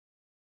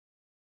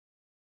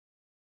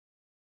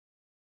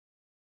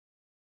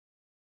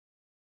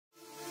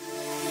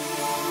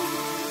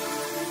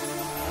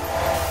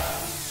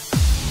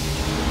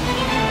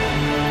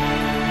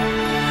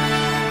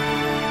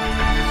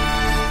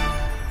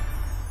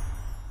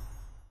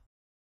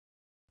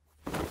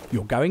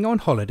You're going on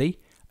holiday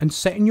and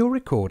setting your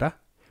recorder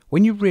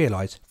when you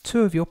realise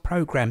two of your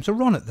programs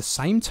are on at the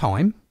same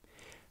time?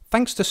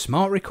 Thanks to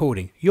smart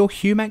recording, your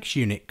Humax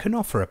unit can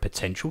offer a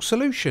potential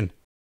solution.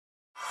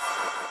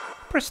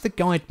 Press the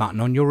guide button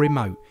on your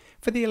remote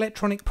for the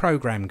electronic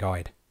program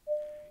guide.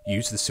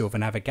 Use the silver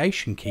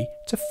navigation key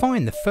to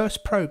find the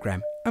first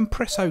program and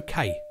press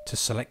OK to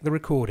select the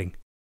recording.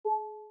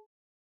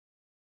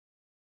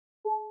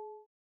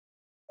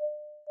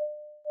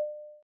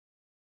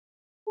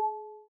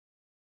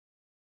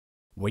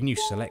 When you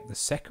select the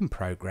second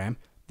program,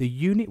 the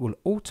unit will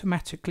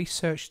automatically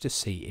search to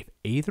see if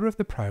either of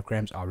the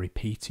programs are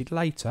repeated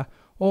later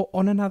or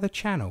on another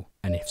channel,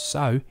 and if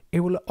so,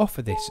 it will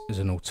offer this as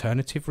an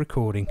alternative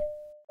recording.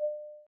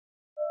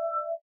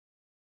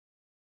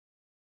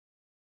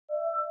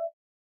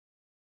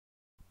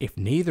 If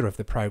neither of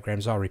the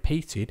programs are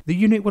repeated, the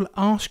unit will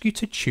ask you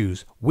to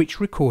choose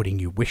which recording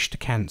you wish to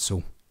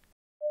cancel.